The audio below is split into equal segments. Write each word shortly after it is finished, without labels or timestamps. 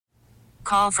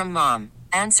call from mom.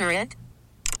 Answer it.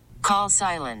 Call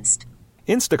silenced.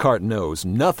 Instacart knows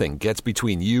nothing gets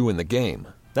between you and the game.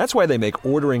 That's why they make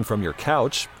ordering from your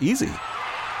couch easy.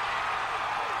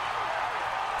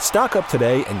 Stock up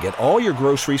today and get all your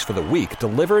groceries for the week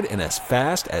delivered in as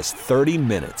fast as 30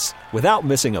 minutes without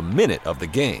missing a minute of the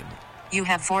game. You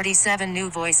have 47 new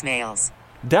voicemails.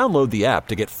 Download the app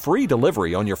to get free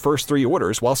delivery on your first 3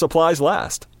 orders while supplies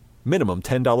last. Minimum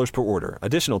 $10 per order.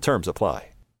 Additional terms apply.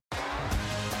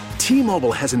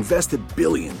 T-Mobile has invested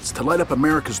billions to light up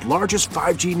America's largest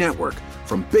 5G network,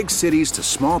 from big cities to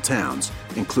small towns,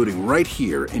 including right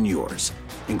here in yours.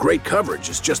 And great coverage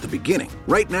is just the beginning.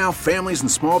 Right now, families and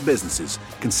small businesses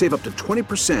can save up to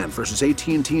 20% versus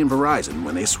AT&T and Verizon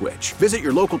when they switch. Visit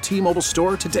your local T-Mobile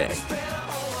store today.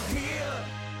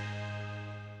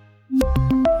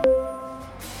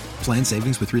 Plan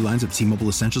savings with 3 lines of T-Mobile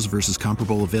Essentials versus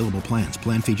comparable available plans.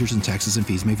 Plan features and taxes and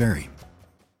fees may vary.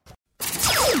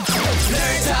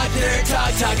 Nerd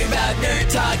Talk, talking about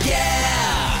Nerd Talk,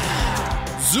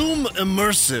 yeah! Zoom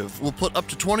Immersive will put up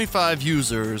to 25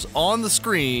 users on the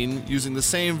screen using the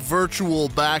same virtual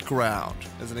background.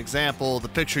 As an example, the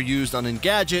picture used on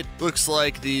Engadget looks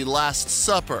like the Last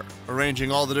Supper,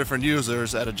 arranging all the different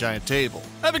users at a giant table.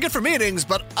 That'd be good for meetings,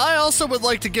 but I also would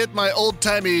like to get my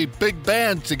old-timey big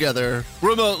band together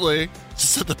remotely.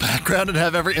 Just set the background and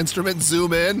have every instrument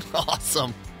zoom in.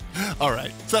 Awesome. All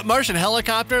right. So that Martian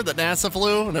helicopter that NASA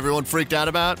flew and everyone freaked out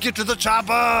about, get to the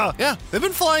chopper! Yeah, they've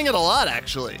been flying it a lot,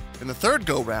 actually. In the third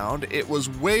go-round, it was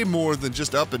way more than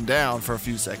just up and down for a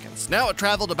few seconds. Now it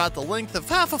traveled about the length of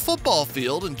half a football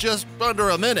field in just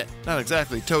under a minute. Not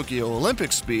exactly Tokyo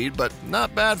Olympic speed, but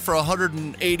not bad for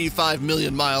 185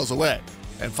 million miles away.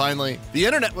 And finally, the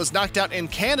internet was knocked out in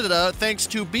Canada thanks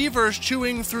to beavers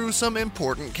chewing through some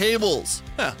important cables.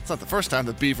 It's not the first time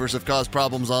that beavers have caused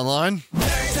problems online.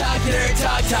 Nerd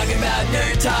Talk, talking about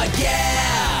Nerd Talk,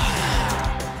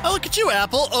 yeah! Oh, look at you,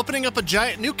 Apple, opening up a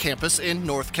giant new campus in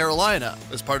North Carolina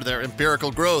as part of their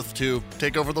empirical growth to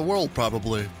take over the world,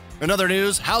 probably. In other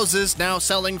news, houses now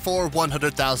selling for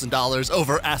 $100,000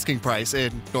 over asking price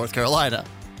in North Carolina.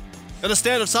 In a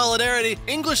stand of solidarity,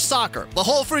 English soccer, the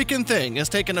whole freaking thing, has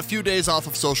taken a few days off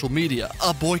of social media,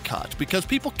 a boycott, because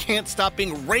people can't stop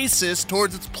being racist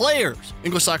towards its players.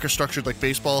 English soccer is structured like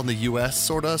baseball in the US,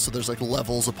 sorta, so there's like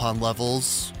levels upon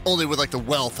levels, only with like the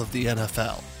wealth of the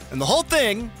NFL. And the whole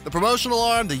thing, the promotional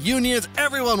arm, the unions,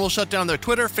 everyone will shut down their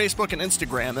Twitter, Facebook, and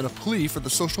Instagram in a plea for the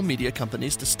social media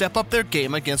companies to step up their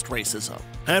game against racism.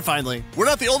 And finally, we're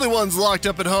not the only ones locked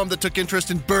up at home that took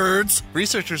interest in birds.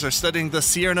 Researchers are studying the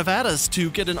Sierra Nevadas to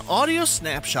get an audio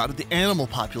snapshot of the animal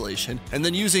population and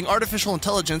then using artificial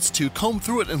intelligence to comb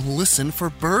through it and listen for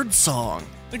bird song.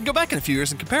 They can go back in a few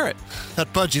years and compare it.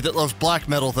 That budgie that loves black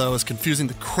metal, though, is confusing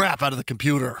the crap out of the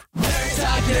computer.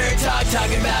 Nerd Talk,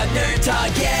 talking about Nerd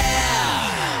Talk, yeah!